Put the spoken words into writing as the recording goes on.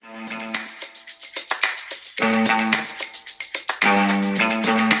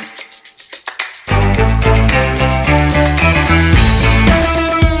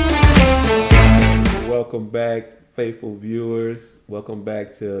welcome back, faithful viewers. Welcome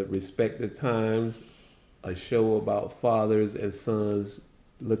back to Respect the Times, a show about fathers and sons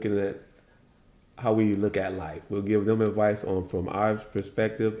looking at how we look at life. We'll give them advice from our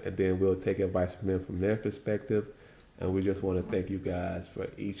perspective, and then we'll take advice from them from their perspective. And we just want to thank you guys for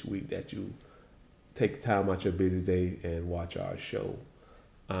each week that you take time out your busy day and watch our show.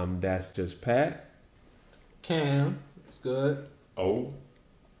 That's just Pat. Cam, it's good. Oh,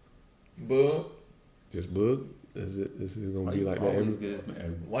 Bug. Just Boog. This is gonna be like that.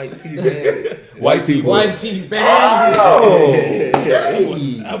 White tea bandit. White tea. White tea bandit. Oh,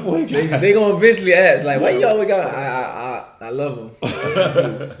 That boy They gonna eventually ask, like, why you always got? I love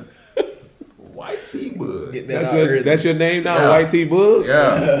them. White tea bug. Get that out early. That's your name now, Yeah. White Tea Boog?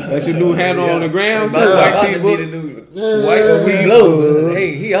 Yeah. That's your new handle on the ground, too, My White about Tea to be Boog? the new White Tea Boog.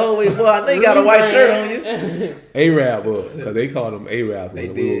 Hey, he always, boy, I know you got a white shirt on you. Arab Boog, because they called them Arabs They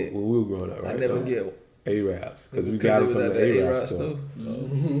when did. we were growing up, right? I never get Arabs, because we it got them was from at the the Arab A-Rod store.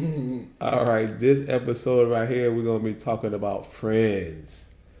 store. All right, this episode right here, we're going to be talking about friends.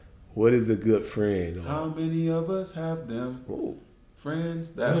 What is a good friend? How many of us have them? Ooh. Friends,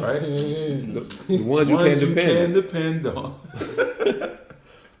 that right? The ones you can depend on. on.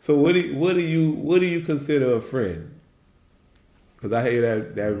 So what do you consider a friend? Because I hear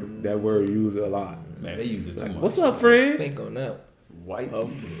that word used a lot. Man, they use it too Like, much. what's up, friend? Think on that. White A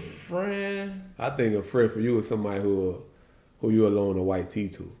tea. friend. I think a friend for you is somebody who you loan a white tea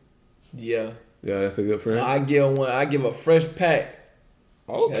to. Yeah. Yeah, that's a good friend. I give one. I give a fresh pack.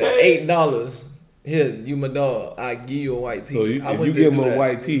 Okay. $8. Here, you my dog. I give you a white tee. So I if you wouldn't give just him do a that.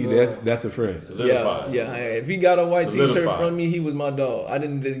 white tea, that's a friend. Yeah, Solidified. yeah. If he got a white T-shirt Solidified. from me, he was my dog. I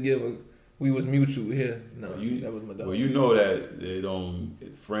didn't just give a. We was mutual here. No, that was my dog. Well, you know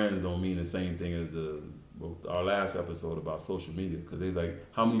that friends don't mean the same thing as our last episode about social media, because they like,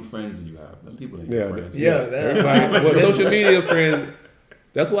 how many friends do you have? Them people ain't your friends. Well, social media friends.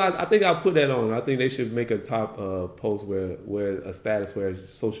 That's why I think I'll put that on. I think they should make a top post where a status where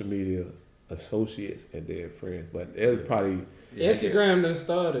it's social media associates and their friends. But it'll probably Instagram done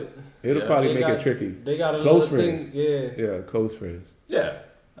started. it'll probably They make got- it tricky. They got a Close little friends. thing. Yeah. Yeah, close friends. Yeah,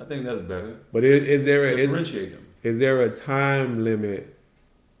 I think that's better. But is Differentiate them. there a time limit?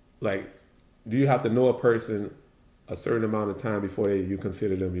 Like, do you have to know a person a certain amount of time before you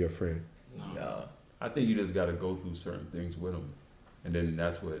consider them your friend? No. I think you just got to go through certain things with them, and then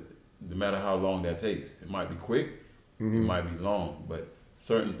that's what. No matter how long that takes, it might be quick, it might be long, but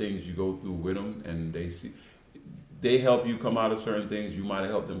certain things you go through with them, and they help you come out of certain things. You might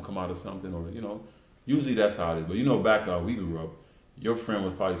help them come out of something, or usually that's how it is. But back how we grew up, your friend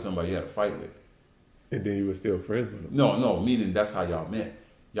was probably somebody you had a fight with. And then you were still friends with them. No, meaning that's how y'all met.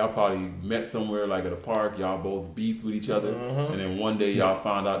 Y'all probably met somewhere like at a park. Y'all both beefed with each other, and then one day y'all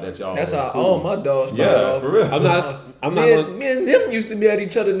found out that y'all. That's were how cool. all my dogs started Yeah, off. for real. I'm not. Me and them used to be at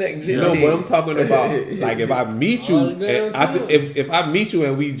each other's neck. No, but I'm talking about like if I meet you, All the damn and time. if I meet you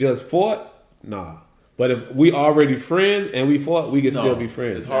and we just fought, nah. But if we already friends and we fought, we can still be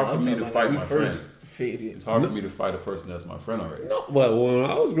friends. It's hard for me to fight my friend. Faded. It's hard for me to fight a person that's my friend already. No, but when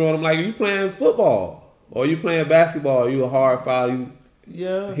I was growing up, like you playing football or you playing basketball, you a hard foul, you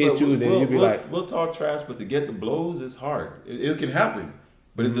Yeah, hit but you, and then you be like, we'll talk trash, but to get the blows, it's hard. It can happen,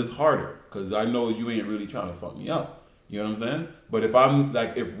 but it's just harder because I know you ain't really trying to fuck me up. You know what I'm saying? But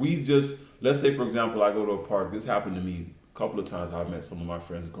if we just, let's say for example, I go to a park. This happened to me a couple of times. I met some of my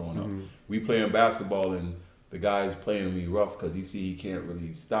friends growing up. We playing basketball, and the guy's playing me rough because he can't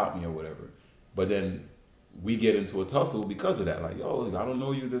really stop me or whatever. But then we get into a tussle because of that. Like, yo, I don't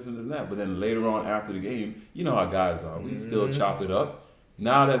know you, this and this and that. But then later on after the game, you know how guys are. We still chop it up.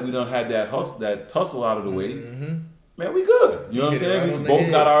 Now that we done had that tussle out of the way, man, we good. You know what I'm saying? We both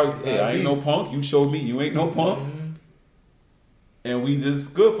got our, hey, I ain't no punk. You showed me you ain't no punk. And we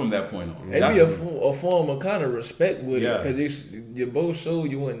just good from that point on. It'd be a form of kind of respect with it because you both showed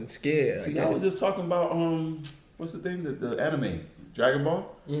you wasn't scared. See, I was just talking about what's the thing, the anime, Dragon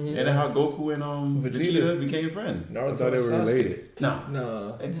Ball, and then how Goku and Vegeta became friends. I thought they were related.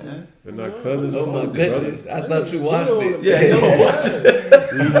 No. Hey, They're not cousins or oh my something. goodness! I thought you watched it. Yeah, you don't watch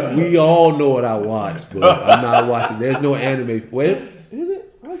it. We all know what I watch, but I'm not watching. There's no anime. Wait, is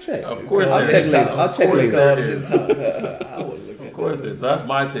it? I'll check. Of course, I'll there check is. later. I'll check Of course later. there All is. the time. I was looking. Of course, so that's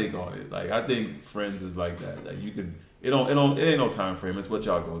my take on it. Like, I think Friends is like that. Like, you could, it ain't no time frame. It's what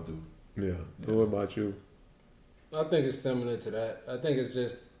y'all go through. Yeah. So what about you? I think it's similar to that. I think it's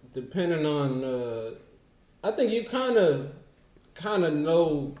just depending on. I think you kind of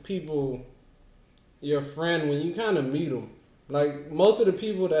know people, your friend, when you kind of meet them. Like most of the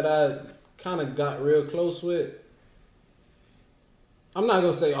people that I kind of got real close with, I'm not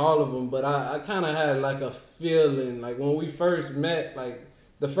gonna say all of them, but I kind of had like a feeling like when we first met, like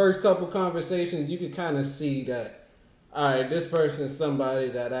the first couple conversations, you could kind of see that, all right, this person is somebody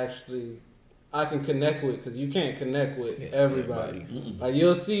that actually I can connect with, because you can't connect with everybody. Like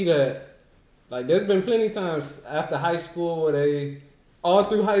you'll see that, like there's been plenty times after high school where all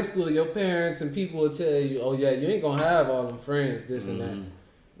through high school, your parents and people will tell you, oh yeah, you ain't gonna have all them friends, this and that.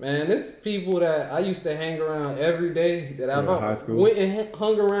 Man, it's people that I used to hang around every day that I went and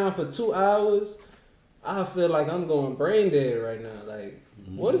hung around for 2 hours. I feel like I'm going brain dead right now. Like,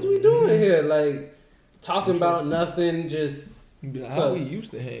 what is we doing here? Like, talking about nothing, just how we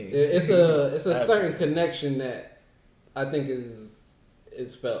used to hang. It's a certain connection that I think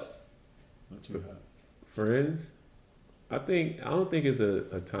is felt. Friends, I don't think it's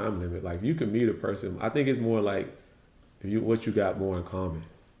a time limit. Like, you can meet a person. I think it's more like what you got more in common.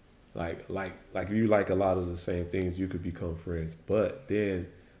 Like if you like a lot of the same things, you could become friends. But then,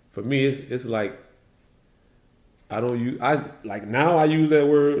 for me, it's like I now I use that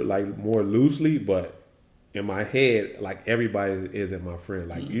word like more loosely, but in my head, like everybody isn't my friend.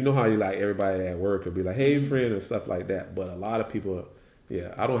 Like you know how you like everybody at work could be like, hey friend, and stuff like that. But a lot of people,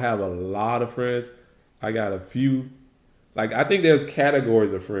 I don't have a lot of friends. I got a few. Like I think there's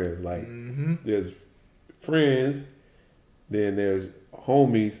categories of friends. Like there's friends, then there's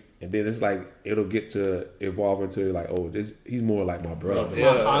homies, and then it's like it'll get to evolve into like, oh, he's more like my brother.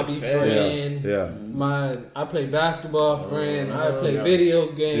 My hobby friend. Yeah. I play basketball friend. I play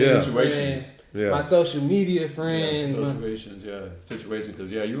video games friend. Yeah. My social media friend. Situations. Because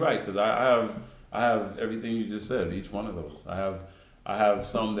you're right. Because I have everything you just said. Each one of those. I have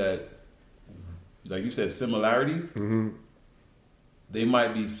some that, like you said, similarities. Mm-hmm. They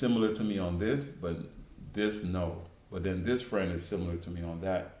might be similar to me on this, but this no. But then this friend is similar to me on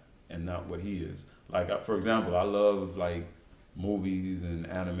that, and not what he is. Like, for example, I love like movies and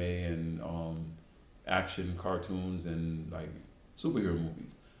anime and action cartoons and like superhero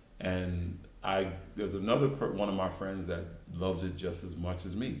movies. And there's another one of my friends that loves it just as much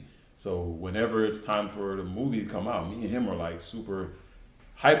as me. So whenever it's time for the movie to come out, me and him are like super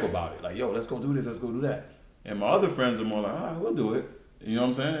hype about it. Like, yo, let's go do this, let's go do that. And my other friends are more like, all right, we'll do it. You know what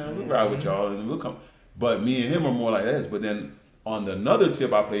I'm saying? We'll ride with y'all and we'll come. But me and him are more like this. But then on another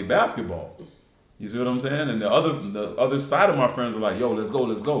tip, I play basketball. You see what I'm saying? And the other side of my friends are like, yo, let's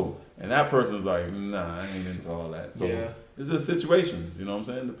go. And that person's like, nah, I ain't into all that. So it's just situations, you know what I'm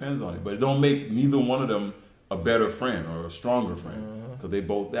saying? It depends on it. But it don't make neither one of them a better friend or a stronger friend. Because they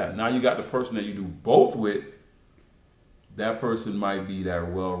both that. Now you got the person that you do both with. That person might be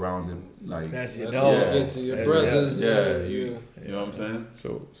that well-rounded, like that's your dog. Get to your brothers. You know what I'm saying?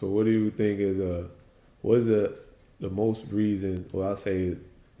 So what do you think is what is the most reason? Well, I'll say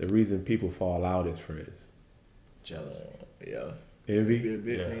the reason people fall out as friends. Jealousy. Envy. It'd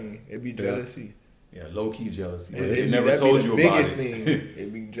be a big thing. It'd be jealousy. Yeah, low-key jealousy. They never told you about it. Thing.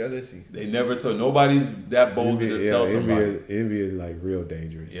 It'd be jealousy. They never told. Nobody's that bold to just tell somebody. Envy is like real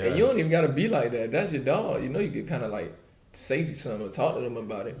dangerous. Yeah. And you don't even gotta be like that. That's your dog. You know, you could kind of like say something or talk to them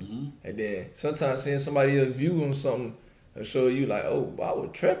about it. And then sometimes seeing somebody else view on something will show you like, oh, I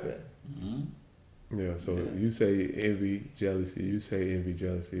was tripping. Yeah, so you say envy, jealousy. You say envy,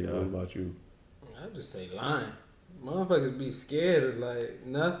 jealousy. Yeah. What about you? I just say lying. Motherfuckers be scared of like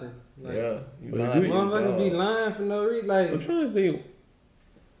nothing. Like, motherfuckers be lying for no reason. Like, I'm trying to think.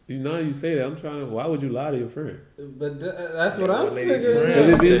 Now you say that, I'm trying to. Why would you lie to your friend? But that's what I'm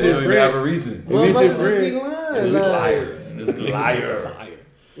figuring. If it's your friend, have a reason. Motherfuckers just be lying. Liars. Just liar.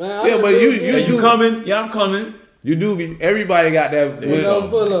 Man, yeah, but you coming? Yeah, I'm coming. You do be. Everybody got that.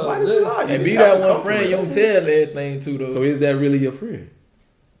 Pull up. Why did you lie? And be that one friend you don't tell everything to though. So is that really your friend?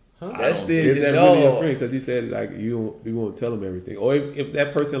 Huh? That's still Is your that dog. really your friend? Because he said like you won't tell him everything. Or if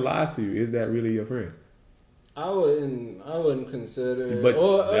that person lies to you, is that really your friend? I wouldn't consider it. But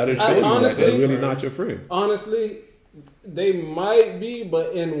that'll show you honestly, that's really not your friend. Honestly, they might be,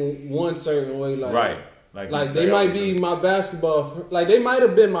 but in one certain way, like right. Like they might be my basketball. Like they might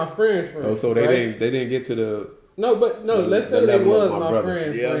have been my friend. Oh, so they didn't get to the. No, but no. Let's say they was my brother.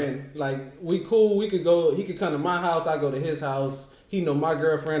 friend. Yeah. Friend. Like we cool. We could go. He could come to my house. I go to his house. He know my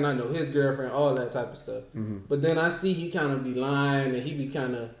girlfriend. I know his girlfriend. All that type of stuff. Mm-hmm. But then I see he kind of be lying and he be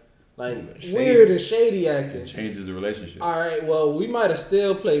kind of like Shady. weird and shady acting. It changes the relationship. All right. Well, we might have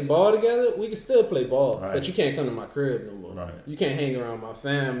still played ball together. We can still play ball, Right. but you can't come to my crib no more. Right. You can't hang around my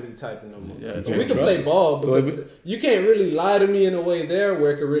family type no more. Yeah, But you we can't can trust play it. ball So because you can't really lie to me in a way there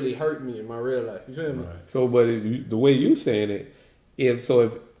where it could really hurt me in my real life. You feel me? Right. So, but the way you saying it,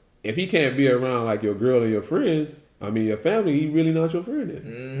 if he can't be around like your girl and your friends, I mean, your family, he really not your friend then.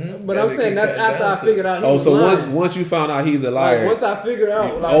 Mm-hmm. But I'm saying that's after I figured out he Oh, was so lying. once you found out he's a liar. Like, once I figured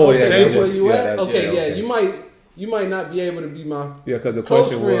out, like, Oh, okay, yeah, that's yeah, where you yeah, at. that's- Okay, yeah, yeah, okay. you might not be able to be my Yeah, because the close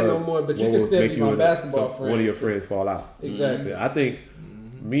question friend was, no more, but you what can would still make be you my and basketball some- friend. one of your friends fall out. Exactly. Yeah, I think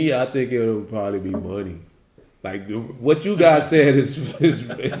I think it'll probably be money. Like what you guys said is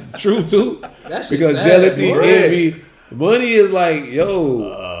true too. That shit Because sad, jealousy, bro. envy, money is like yo.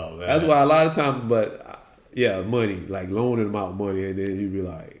 Oh, man. That's why a lot of times, but yeah, money, like loaning them out money, and then you be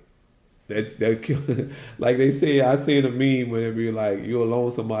like, that like they say. I seen a meme where they be like, you'll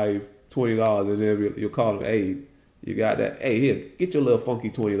loan somebody $20, and then you'll call them, hey, you got that? Hey, here, get your little funky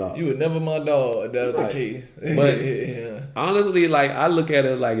 $20. You were never my dog if that was Right. the case. But- yeah. Honestly, like I look at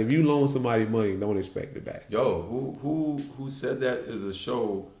it like if you loan somebody money, don't expect it back. Yo, who said that is a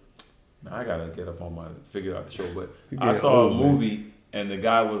show? Now, I gotta get up on my figure out the show, but You I getting saw old, a man. movie and the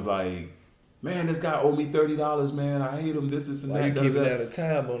guy was like, "Man, this guy owed me $30, man. I hate him. This and Why you that." keeping da, da, da." that a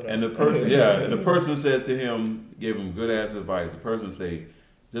tab on that? And the person, yeah, and the person said to him, gave him good ass advice. The person say,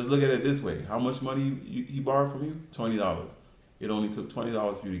 "Just look at it this way: how much money he borrowed from you? $20. It only took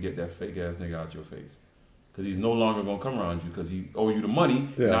 $20 for you to get that fake ass nigga out your face, because he's no longer gonna come around you because he owe you the money.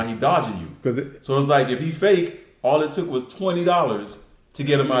 Yeah. Now he dodging you. Because So it's like if he fake, all it took was $20 to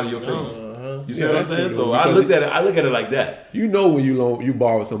get him out of your face. Uh-huh. You see Yeah, what I'm that's saying? true, So I because looked at it. I look at it like that. you know when you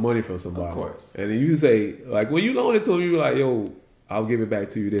borrow some money from somebody, Of course. and then you say like when you loan it to him, you be like, yo, I'll give it back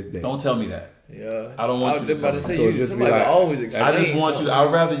to you this day. Don't tell me that. Yeah. I don't want I was you just to about to tell say me. So you. just be Somebody like- will always explain. I just want you. something.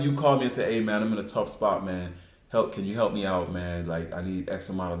 I'd rather you call me and say, "Hey man, I'm in a tough spot, man. Can you help me out, man? Like I need X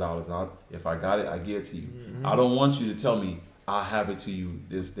amount of dollars. If I got it, I give it to you. Mm-hmm. I don't want you to tell me I'll have it to you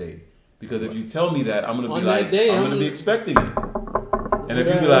this day, because if you tell me that, I'm gonna On be that like, day, I'm I'm gonna be gonna- expecting it. And if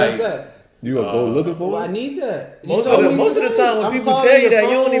you be What's like, that? You gonna go looking for Well, I it? need that. You Most told of me the today. time when I'm people calling tell you your that, you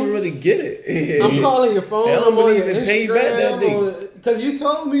don't phone. even really get it. I'm calling your phone. They don't I'm on believe your they pay you back that day. Instagram. Because you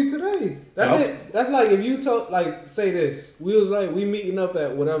told me today. That's Yeah. it. That's like if you told, like, say this. We was like, we meeting up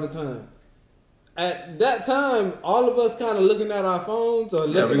at whatever time. At that time, all of us kind of looking at our phones or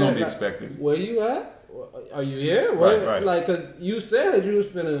yeah, we're looking gonna at be like, expecting. where you at? Are you here? Right, right. Like, cause you said you was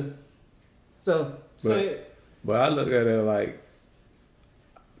finna. So say But I look at it like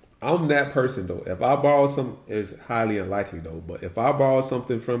I'm that person though. If I borrow some, it's highly unlikely though. But if I borrow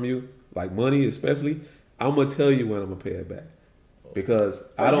something from you, like money especially, I'm gonna tell you when I'm gonna pay it back. Because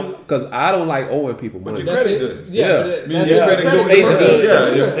I don't like owing people But money. your that's credit it. good. Yeah, Yeah. but I mean, that's your it. credit credit good. base is good. Yeah,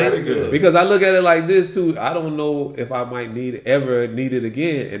 Credit your base credit is good. Because I look at it like this too. I don't know if I might ever need it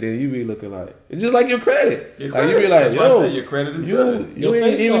again, and then you be looking like it's just like your credit. Your Like you credit. be like, That's why I yo, said your credit is you good. you Your ain't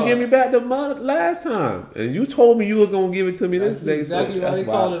face even card. give me back the money last time, and you told me you was gonna give it to me That's this day. exactly so why that's they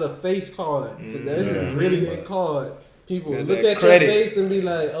call it a face card. Because that's just really a card. People Yeah, look that at credit. your face and be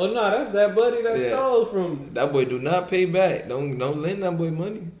like, "Oh no, that's that buddy that Yeah. stole from." That boy do not pay back. Don't lend that boy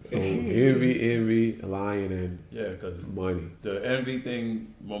money. So envy, lying, and Yeah, because money. the envy thing.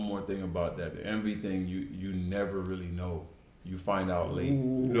 One more thing about that. The envy thing, you never really know. You find out late. You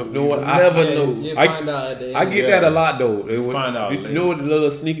know what? Never Yeah, know. You I- find out at the end. I get Yeah. that a lot though. You find out You later. know what the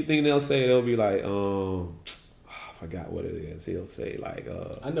little sneaky thing they'll say? They'll be like, I forgot what it is. He'll say like,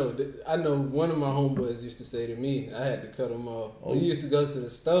 I know. One of my homeboys used to say to me, I had to cut him off. Oh. We used to go to the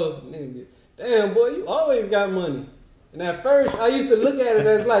store. And they'd be, damn boy, you always got money. And at first, I used to look at it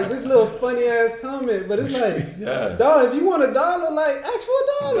as like this little funny ass comment, but it's like, Yeah. dog, if you want $1, like ask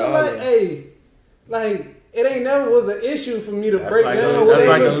for $1. $1. Like, hey, like it ain't never was an issue for me to That's break like down. that's what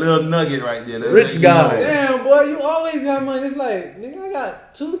like it a is. little nugget right there. That's Rich like, you guy. know. Damn, boy, you always got money. It's like, nigga, I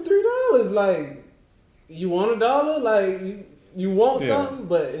got $2-3. Like, you want $1? Like, you want Yeah. something,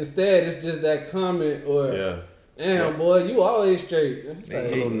 but instead it's just that comment or, Yeah. damn, boy, you always straight. It's They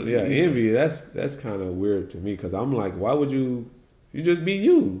like, hate yeah, envy. That's kind of weird to me because I'm like, why would you just be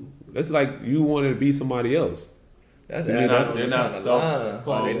you? That's like you want to be somebody else. That's They're adding not- on they're the not kind of self- line.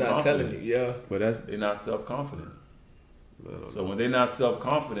 Why they not telling confident. you? Yeah. But that's They're not self confident. I don't So know. when they're not self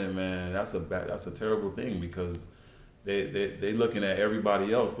confident, man, that's a terrible thing because they looking at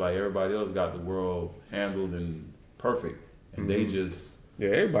everybody else like everybody else got the world handled and perfect, and they just Yeah,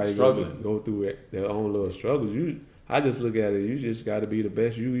 everybody Struggling. go through their own little struggles. I just look at it. You just got to be the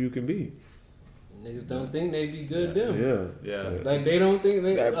best you can be. niggas don't think they be good them. Yeah, Yeah. Like, they don't think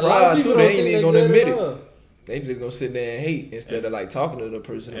they, That a lot of pride, people too, don't they ain't think even they gonna good admit at it. all. They just gonna sit there and hate instead of like talking to the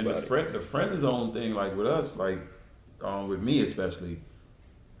person And about the friend zone thing, like with us, like with me especially,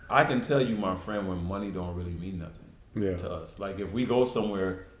 I can tell you, my friend, when money don't really mean nothing yeah. to us. Like if we go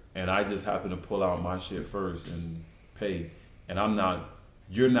somewhere and I just happen to pull out my shit first and pay, and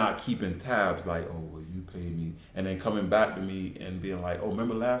you're not keeping tabs like, oh, well, you paid me, and then coming back to me and being like, oh,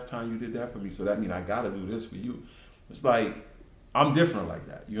 remember last time you did that for me, so that means I gotta do this for you. It's like I'm different like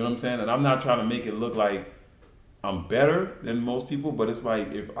that. You know what I'm saying? And I'm not trying to make it look like I'm better than most people, but it's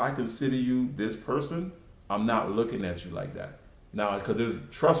like if I consider you this person, I'm not looking at you like that. Now, because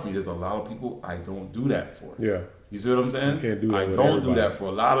trust me, there's a lot of people I don't do that for. Yeah. You see what I'm saying? You can't do that I with don't everybody. do that for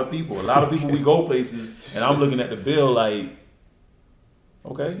a lot of people. A lot of people we go places and I'm looking at the bill like,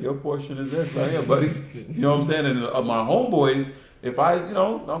 okay, your portion is this right here, buddy. You know what I'm saying? And my homeboys, if I,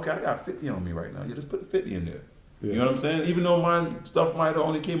 okay, I got 50 on me right now. You just put the 50 in there. Yeah. You know what I'm saying? Even though my stuff might have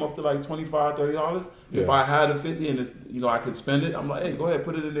only came up to like $25, $30, if Yeah. I had a 50 and it's, I could spend it, I'm like, hey, go ahead,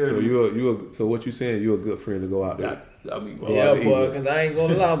 put it in there. So so what you saying? You're a good friend to go out there. I mean, Yeah, boy, because I ain't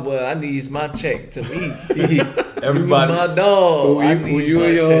gonna lie, boy. I needs my check to me. everybody. Use my dog. So I when needs you my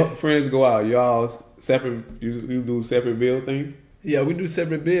and your check. friends go out, y'all separate. You do separate bill thing. Yeah, we do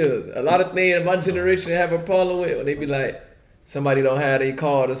separate bills. A lot of things in my generation have a problem with when they be like, somebody don't have their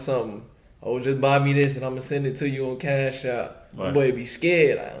card or something. Oh, just buy me this and I'm gonna send it to you on Cash App. My Right. boy be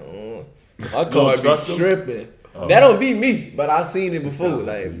scared. Like, my don't card trust be him? tripping. Oh. That don't be me, but I seen it before. sound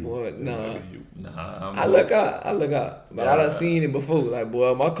like Like, you. boy, nah. Nah, I look out. But I Yeah. done seen it before. Like,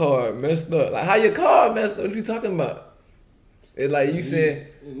 boy, my card messed up. Like, how your card messed up? What you talking about? It's like you said,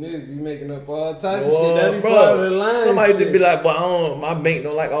 Niggas be making up all type of boy, shit. That be bro, part of the line. somebody shit. just be like, boy, my bank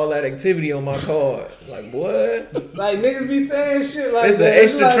don't like all that activity on my card. Like, boy, Like niggas be saying shit like It's an that.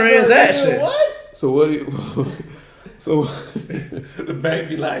 extra like, bro, transaction. nigga, what? So what do you? So the bank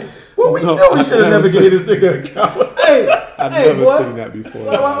be like, well, we No, know we I've should have never never gave this nigga an account. Hey, I've hey, never boy. seen that before.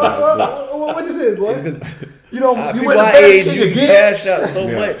 What this is, boy? You know, you people went to our Burger age King use again. Cash App so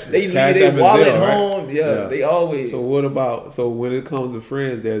Yeah. much. They leave Cash App their is wallet there, right? home. Yeah, they always. So what about? So when it comes to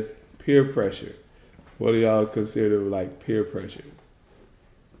friends, there's peer pressure. What do y'all consider like peer pressure?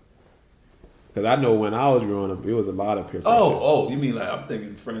 Because I know when I was growing up, it was a lot of peer pressure. Oh, you mean like I'm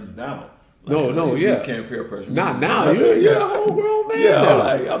thinking friends now? No, you yeah. just can't peer pressure. Not now. You're a whole grown man. Yeah, now.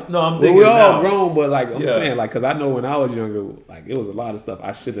 like I'm Well, thinking we're all now. grown, but like I'm Yeah. saying, like, because I know when I was younger, like it was a lot of stuff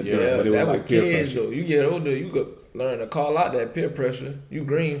I shouldn't have Yeah, done, but it was that like was peer kids pressure. though. You get older, you could learn to call out that peer pressure. You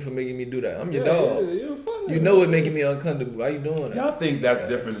green for making me do that. I'm your dog. You a fuck You nigga. know it making me uncomfortable. Why you doing that? Y'all think that's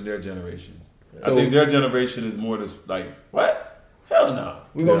different in their generation? So- I think their generation is more this like what? Hell no.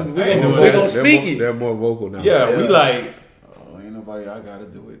 We gonna Yeah. we I ain't gonna, doing we that. gonna They're speak more, it. they're more vocal now. Yeah, we Yeah. like. Oh, ain't nobody. I gotta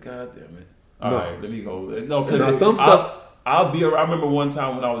do it. God damn it. All No. right, let me go. No, Now, because some stuff- I'll be. I remember one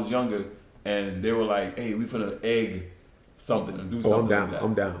time when I was younger, and they were like, "Hey, we finna egg something and do Oh, something." I'm down. like that.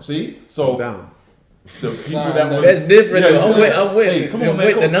 I'm down. See, so I'm down. the people Nah, that nah. were That's different Yeah, though. you I'm see with, that? I'm with, Hey, come on, I'm man,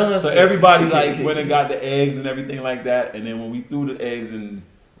 with come the on. nonsense. So everybody like went and got the eggs and everything like that, and then when we threw the eggs, and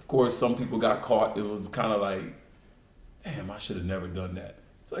of course some people got caught. It was kind of like, damn, I should have never done that.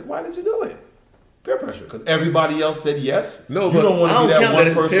 It's like, why did you do it? Peer pressure, because everybody else said yes. No, you but don't want I to don't be that count one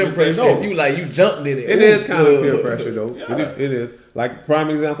that as person peer to say pressure. no. If you like you jumped in it. It Ooh, is kind of peer uh, pressure though. Yeah. It is. Like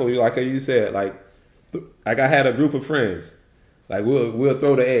prime example, like you said, like I had a group of friends. Like we'll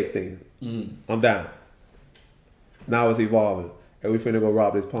throw the egg thing. I'm down. Now it's evolving, and we finna go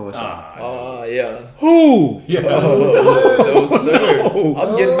rob this pawn shop. yeah. Who? Yeah. No, sir. No.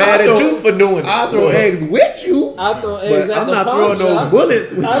 I'm getting mad at you for doing it. I throw eggs with you, I throw eggs but at I'm the not pawn throwing shop. those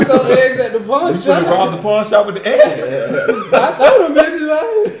bullets with I you. throw eggs at the pawn You should have shop. robbed the pawn shop with the eggs. I throw them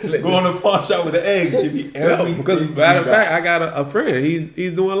bitches, man. Go on the pawn shop with the eggs. Give me No, everything. because you matter of got. fact, I got a friend.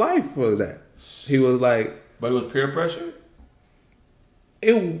 He's doing life for that. He was like, But it was peer pressure.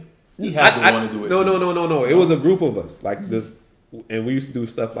 it. He had to want to do it. No, too. no. It was a group of us, like this, and we used to do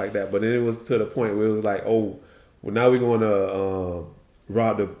stuff like that. But then it was to the point where it was like, oh, well, now we're going to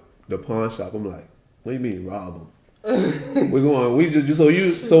rob the pawn shop. I'm like, what do you mean rob them? We're going.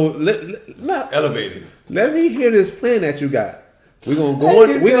 Elevated. Let me hear this plan that you got. We're gonna go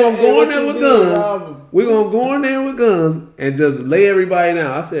in. We're gonna go in there with guns. We're gonna go in there with guns and just lay everybody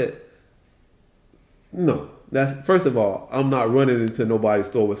down. I said, no. That's first of all, I'm not running into nobody's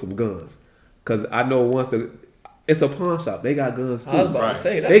store with some guns, cause I know it's a pawn shop. They got guns too. I was about Right. to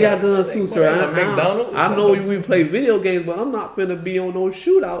say that. They got guns too, sir. McDonald's. I know we play video games, but I'm not finna be on no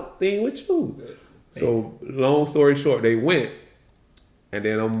shootout thing with you. So long story short, they went, and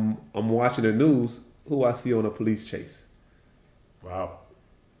then I'm watching the news. Who I see on a police chase? Wow.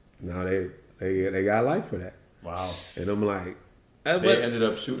 Now they got life for that, Wow. and I'm like, They ended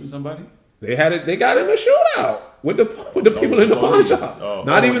up shooting somebody. they had it. They got in a shootout with the people in the pawn police. shop. Oh,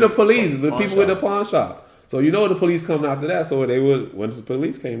 Not even the police, the pawn people with the shop. pawn shop. So you know the police coming after that. So they would once the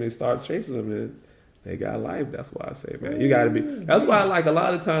police came, they started chasing them, and they got life. That's why I say, man, you got to be. That's why, like a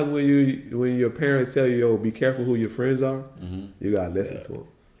lot of times when your parents tell you, "Yo, be careful who your friends are," you gotta listen to them.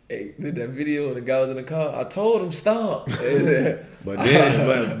 Hey, did that video and the guy was in the car? I told him stop. But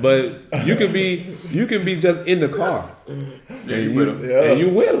then, but you can be just in the car. Yeah, you with him. Yeah. And you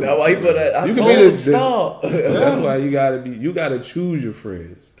with him. That's why he put that. I You can told be him stop. So that's why you gotta choose your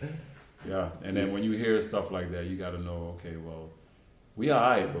friends. Yeah, and then when you hear stuff like that, you got to know, okay, well, we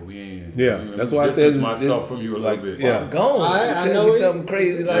alright, but we ain't. Yeah, let me that's why I distance said myself from you a little bit. yeah. I'm gone. I You know tell me it- something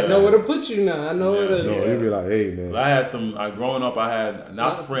crazy like I know where to put you now. I know where to. No, you be like, hey man. But I had some. Growing up, I had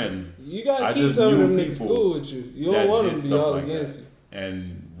not friends. You gotta I keep just some of knew them niggas people cool with you. You that don't want did them to be stuff all like against that. you.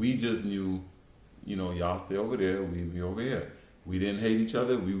 And we just knew, y'all stay over there, we be over here. We didn't hate each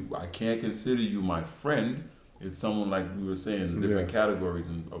other. I can't consider you my friend. It's someone like we were saying, the different categories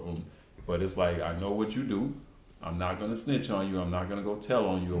of them. But it's like, I know what you do. I'm not gonna snitch on you. I'm not gonna go tell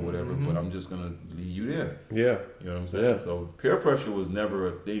on you or whatever. But I'm just gonna leave you there. Yeah. You know what I'm saying? Yeah. So peer pressure was never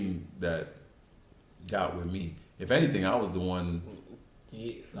a thing that got with me. If anything, I was the one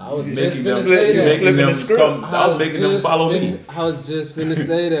Yeah, I was just making them, finna say that. making them script. come. I was making them follow me. I was just finna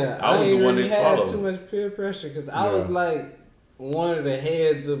say that. I was ain't the one really they had followed. too much peer pressure because I Yeah. was like one of the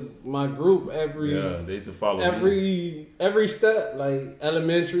heads of my group every Yeah, they used to follow me. every step, like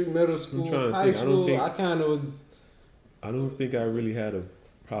elementary, middle school, trying to high think. I don't school. think- I kind of was. I don't think I really had a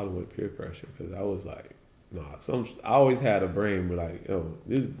problem with peer pressure because I was like, nah. I always had a brain where like, yo,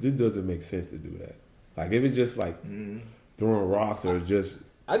 this doesn't make sense to do that. Like if it's just like throwing rocks or just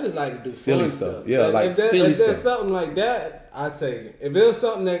I just like to do Silly fun stuff. stuff. Yeah, like if silly there's stuff. something like that, I take it. If it was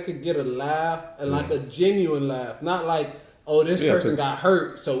something that could get a laugh and like a genuine laugh, not like, oh, this Yeah, person 'cause- got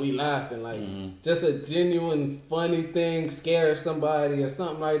hurt, so we laughing. Like just a genuine funny thing, scare somebody or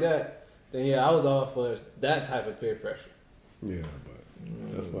something like that. Then yeah, I was all for that type of peer pressure. yeah.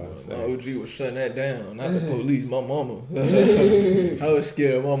 But that's why I My say. OG was shutting that down. Not the police, my mama. I was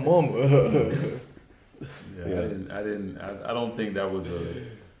scared of my mama. Yeah, I don't think that was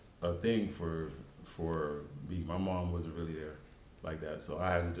a thing for me. My mom wasn't really there like that, so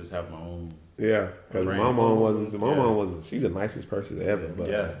I had to just have my own. Yeah, because Right. my mom wasn't. My Yeah. mom was. She's the nicest person ever. But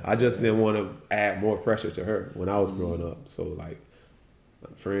Yeah. I just didn't want to add more pressure to her when I was growing up. So like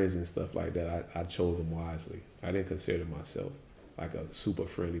friends and stuff like that, I chose them wisely. I didn't consider myself like a super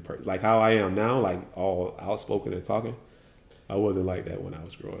friendly person. Like how I am now, like all outspoken and talking. I wasn't like that when I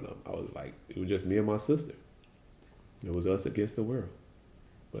was growing up. I was like, it was just me and my sister. It was us against the world.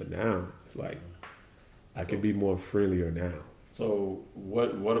 But now it's like I can be more friendlier now. So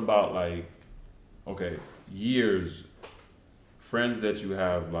what about like, okay, years, friends that you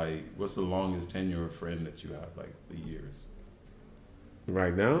have, like what's the longest tenure of friend that you have, like the years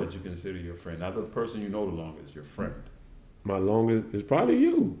Right now, that you consider your friend, not the person you know the longest, your friend. my longest is probably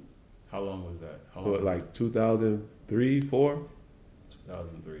you. How long was that? How long? What, like 2003, 4?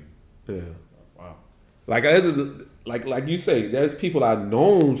 2003. Yeah. Wow. Like you say, there's people I've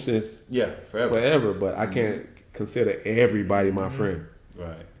known since Yeah, forever. forever, but I can't consider everybody my friend.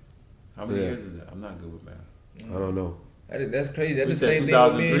 Right. How many Yeah. years is that? I'm not good with math. I don't know. That's crazy. That's We the said same thing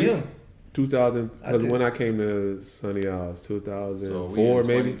with me and 2003? him. 2000, I because did- when I came to Sunny Isles, So we 2004 in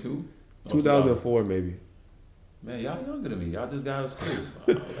maybe? 22? No, 2004 maybe. Man, y'all younger than me. Y'all just got out of school.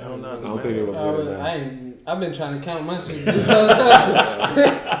 I don't know. I don't think it was more than that. I've been trying to count my shit this whole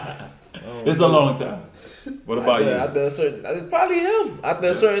time. It's a long time. What about you? After a certain, it's probably him. After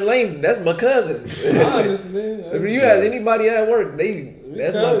a certain length, that's my cousin. Honestly, If you ask anybody at work,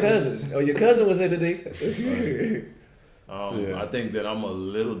 that's my cousin. Oh, your cousin was here today. Yeah. I think that I'm a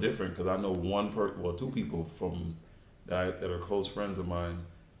little different because I know two people from that are close friends of mine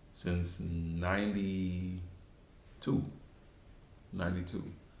since 92,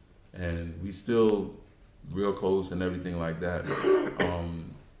 and we still real close and everything like that.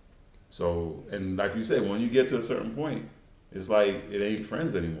 So, and like you said, when you get to a certain point, it's like it ain't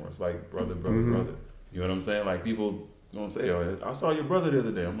friends anymore. It's like brother, brother. You know what I'm saying? Like people gonna say, "Oh, I saw your brother the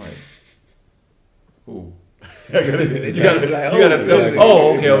other day." I'm like, who? you gotta tell me.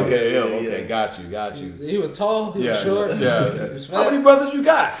 Oh, okay, okay, got you. He was tall. He was short. Yeah. He was How fat. many brothers you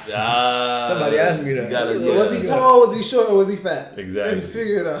got? Somebody asked me that. Was he tall? Was he short? Or was he fat? Exactly.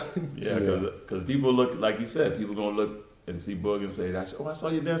 Figure it out. Yeah, because people look, like you said, people gonna look and see Boog and say, "Oh, I saw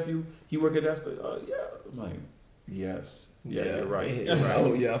your nephew. He work at that store." Yeah, I'm like, yes, yeah, you're right. You're right.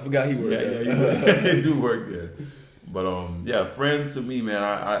 Oh yeah, I forgot he worked there. Yeah, you do work there. But yeah, friends to me, man,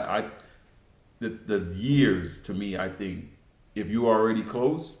 I the years to me, I think if you are already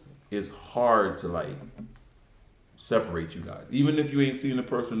close, it's hard to like separate you guys. Even if you ain't seen the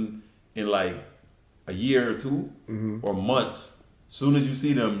person in like a year or two or months. Soon as you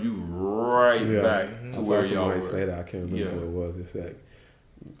see them, you back to where y'all somebody were. say that. I can't remember what it was. It's like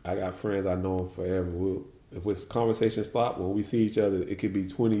I got friends I know forever. if it's conversation stop, when we see each other, it could be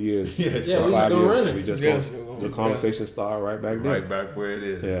 20 years. Yeah, Yeah, we so just 5 gonna years. run it. We just Yes, gonna, yeah. the conversation start right back there. right back where it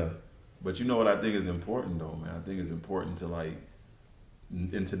is. Yeah. But you know what I think is important though, man? I think it's important to like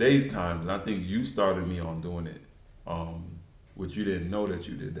in today's times, and I think you started me on doing it, which you didn't know that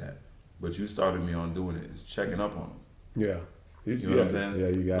you did that, but you started me on doing it. Is checking up on them. Yeah. You know what I'm saying? Yeah,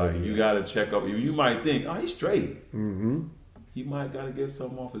 you got like you got to check up. You might think, oh, he's straight. Mm-hmm. He might got to get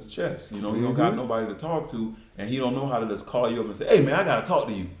something off his chest. You know, he don't got nobody to talk to, and he don't know how to just call you up and say, hey man, I got to talk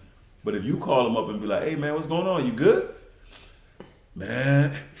to you. But if you call him up and be like, hey man, what's going on? You good?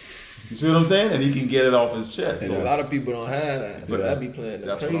 Man. You see what I'm saying? And he can get it off his chest. So a lot of people don't have that. So But that be playing the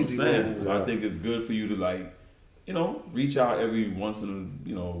that's what I'm crazy saying. role. So I think it's good for you to like, you know, reach out every once in a,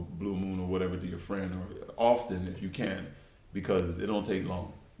 you know, blue moon or whatever to your friend or often if you can, because it don't take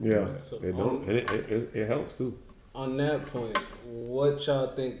long. Yeah. So It don't. And it helps too. On that point, what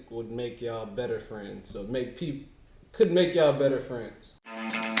y'all think would make y'all better friends? Or could make y'all better friends?